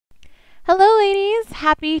Hello ladies,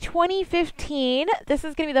 happy 2015. This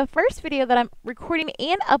is going to be the first video that I'm recording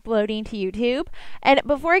and uploading to YouTube. And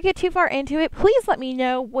before I get too far into it, please let me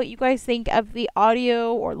know what you guys think of the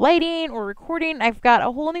audio or lighting or recording. I've got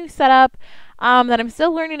a whole new setup that I'm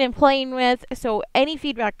still learning and playing with, so any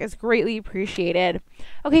feedback is greatly appreciated.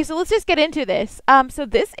 Okay, so let's just get into this. So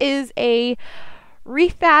this is a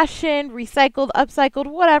refashioned, recycled, upcycled,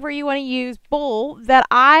 whatever you want to use bowl that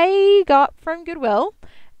I got from Goodwill,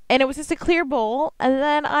 and it was just a clear bowl, and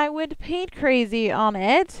then I went paint crazy on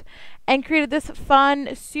it and created this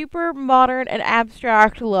fun, super modern and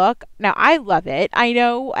abstract look. Now, I love it. I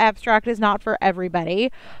know abstract is not for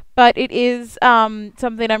everybody, but it is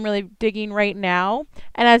something I'm really digging right now.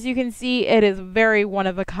 And as you can see, it is very one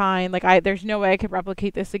of a kind. Like, there's no way I could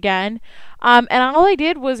replicate this again. And all I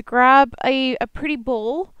did was grab a pretty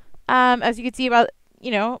bowl, as you can see about,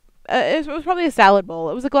 it was probably a salad bowl.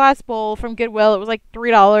 It was a glass bowl from Goodwill. It was like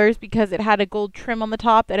 $3 because it had a gold trim on the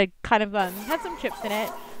top that had kind of had some chips in it.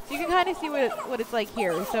 So you can kind of see what it's like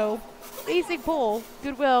here. So basic bowl,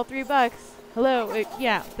 Goodwill, $3. Hello,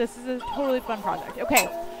 yeah, this is a totally fun project. Okay,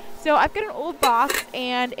 so I've got an old box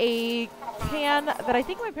and a can that I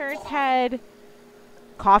think my parents had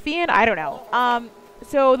coffee in. I don't know.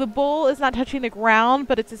 So the bowl is not touching the ground,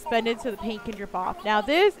 but it's suspended so the paint can drip off. Now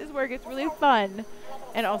this is where it gets really fun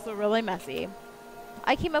and also really messy.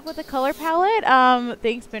 I came up with a color palette,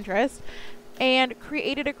 thanks Pinterest, and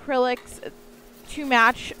created acrylics to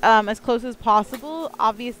match as close as possible.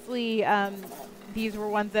 Obviously, these were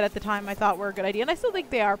ones that at the time I thought were a good idea, and I still think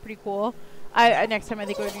they are pretty cool. Next time I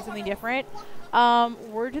think I would do something different.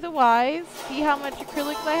 Word to the wise, see how much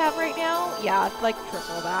acrylics I have right now? Yeah, it's like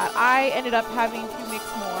triple that. I ended up having to mix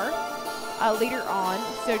more later on,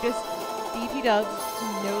 so just DT dubs,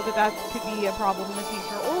 know that could be a problem in the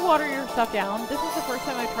future, or water your stuff down. This was the first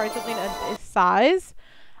time I tried something of this size,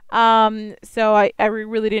 so I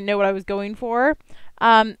really didn't know what I was going for.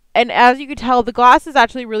 And as you can tell, the glass is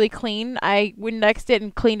actually really clean. I Windexed it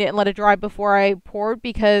and cleaned it and let it dry before I poured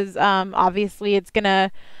because obviously it's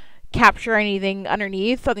gonna capture anything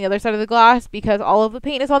underneath on the other side of the glass because all of the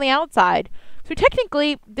paint is on the outside. So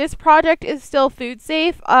technically, this project is still food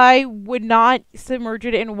safe. I would not submerge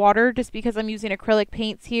it in water just because I'm using acrylic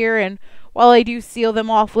paints here, and while I do seal them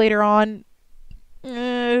off later on,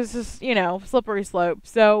 it's just, slippery slope.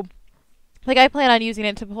 So, like, I plan on using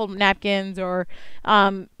it to hold napkins or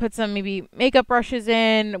put some maybe makeup brushes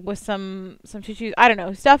in with some tissues. I don't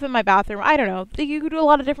know, stuff in my bathroom. I don't know. You could do a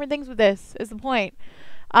lot of different things with this, is the point.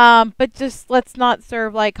 But just let's not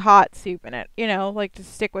serve like hot soup in it, like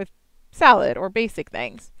just stick with salad or basic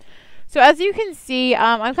things. So as you can see,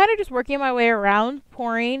 I'm kind of just working my way around,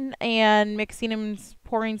 pouring and mixing and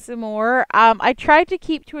pouring some more. I tried to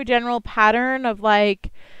keep to a general pattern of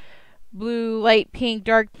like blue, light pink,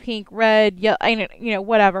 dark pink, red, yellow,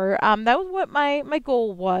 whatever. That was what my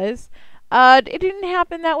goal was. It didn't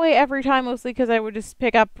happen that way every time, mostly because I would just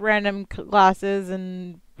pick up random glasses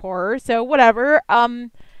and pour. So whatever.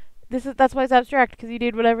 That's why it's abstract, because you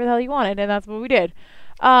did whatever the hell you wanted, and that's what we did.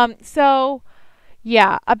 So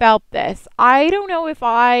yeah, about this. I don't know if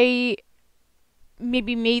I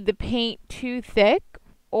maybe made the paint too thick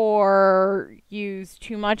or used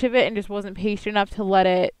too much of it and just wasn't patient enough to let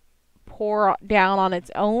it pour down on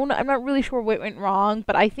its own. I'm not really sure what went wrong,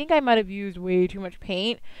 but I think I might have used way too much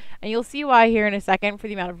paint, and you'll see why here in a second for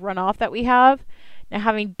the amount of runoff that we have. Now,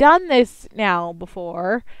 having done this now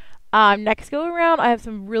before, next go around, I have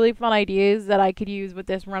some really fun ideas that I could use with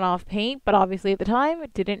this runoff paint, but obviously at the time, I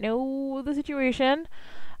didn't know the situation.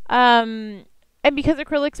 And because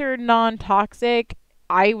acrylics are non-toxic,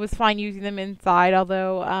 I was fine using them inside,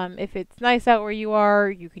 although if it's nice out where you are,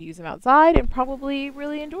 you could use them outside and probably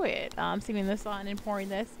really enjoy it. Steaming this on and pouring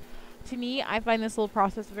this. To me, I find this little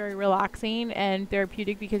process very relaxing and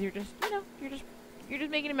therapeutic because you're just, you're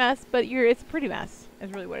just making a mess, but it's a pretty mess,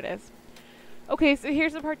 is really what it is. Okay, so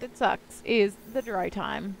here's the part that sucks, is the dry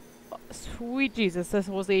time. Sweet Jesus, this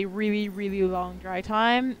was a really, really long dry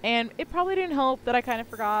time, and it probably didn't help that I kind of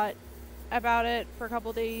forgot about it for a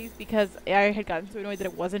couple days because I had gotten so annoyed that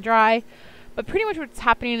it wasn't dry. But pretty much what's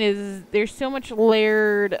happening is there's so much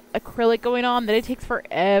layered acrylic going on that it takes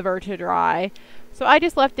forever to dry. So I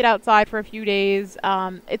just left it outside for a few days.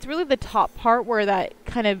 It's really the top part where that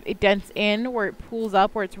kind of, it dents in, where it pools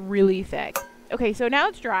up, where it's really thick. Okay, so now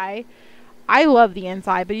it's dry. I love the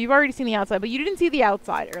inside, but you've already seen the outside, but you didn't see the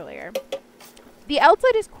outside earlier. The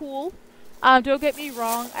outside is cool. Don't get me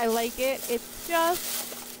wrong. I like it. It's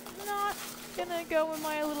just not gonna go in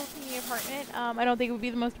my little teeny apartment. I don't think it would be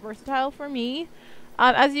the most versatile for me.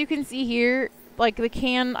 As you can see here, like the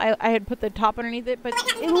can, I had put the top underneath it, but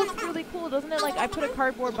it looks really cool, doesn't it? Like I put a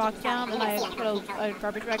cardboard box down and I put a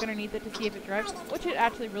garbage bag underneath it to see if it dripped, which it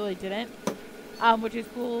actually really didn't, which is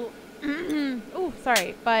cool. Oh,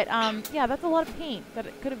 sorry, but yeah, that's a lot of paint that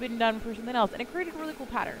it could have been done for something else, and it created a really cool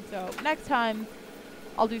pattern. So next time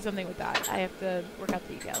I'll do something with that. I have to work out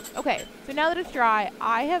the details. Okay, so now that it's dry,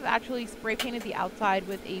 I have actually spray painted the outside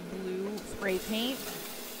with a blue spray paint,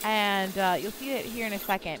 and you'll see it here in a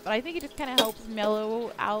second, but I think it just kind of helps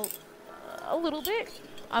mellow out a little bit,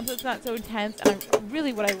 so it's not so intense. And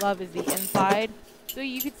really what I love is the inside. So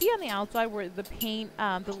you can see on the outside where the paint,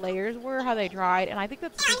 the layers were, how they dried, and I think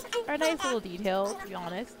that's just a nice little detail, to be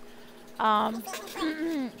honest.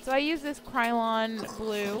 So I use this Krylon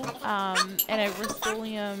blue, and a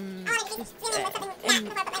Rust-Oleum, just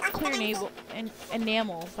clear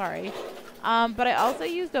enamel, sorry. But I also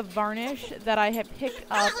used a varnish that I had picked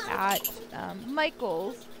up at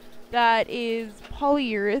Michael's that is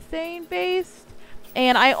polyurethane based.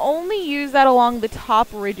 And I only use that along the top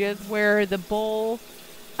ridges where the bowl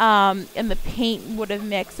and the paint would have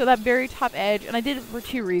mixed. So that very top edge. And I did it for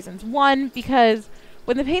two reasons. One, because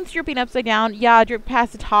when the paint's dripping upside down, yeah, it dripped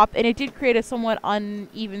past the top. And it did create a somewhat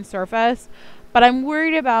uneven surface. But I'm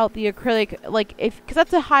worried about the acrylic, like, because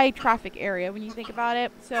that's a high traffic area when you think about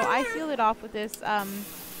it. So I sealed it off with this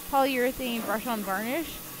polyurethane brush-on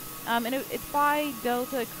varnish. And it's by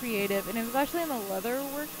Delta Creative. And it was actually in the leather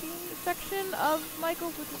working section of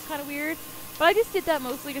Michael's, which is kind of weird, but I just did that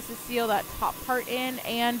mostly just to seal that top part in.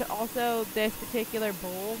 And also this particular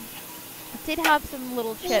bowl, it did have some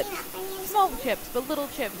little chips, small chips, but little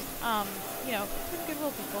chips, you know, pretty goodwill,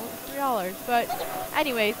 people. It's $3. But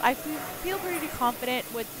anyways, I feel pretty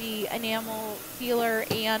confident with the enamel sealer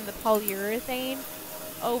and the polyurethane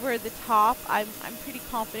over the top. I'm pretty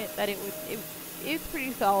confident that it's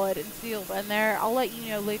pretty solid and sealed in there. I'll let you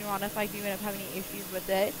know later on if I do end up having any issues with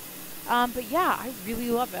it. But yeah, I really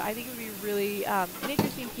love it. I think it would be really an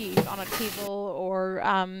interesting piece on a table or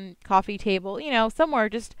coffee table, you know, somewhere.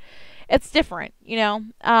 Just, it's different, you know,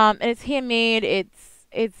 and it's handmade.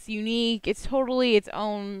 It's unique. It's totally its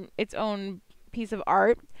own piece of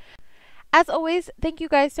art. As always, thank you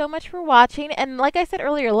guys so much for watching. And like I said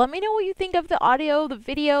earlier, let me know what you think of the audio, the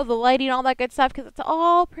video, the lighting, all that good stuff, because it's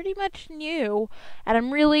all pretty much new. And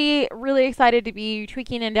I'm really, really excited to be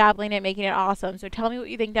tweaking and dabbling it, making it awesome. So tell me what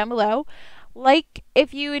you think down below. Like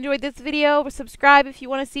if you enjoyed this video, subscribe if you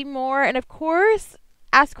want to see more. And of course,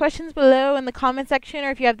 ask questions below in the comment section,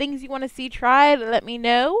 or if you have things you want to see tried, let me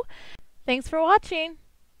know. Thanks for watching.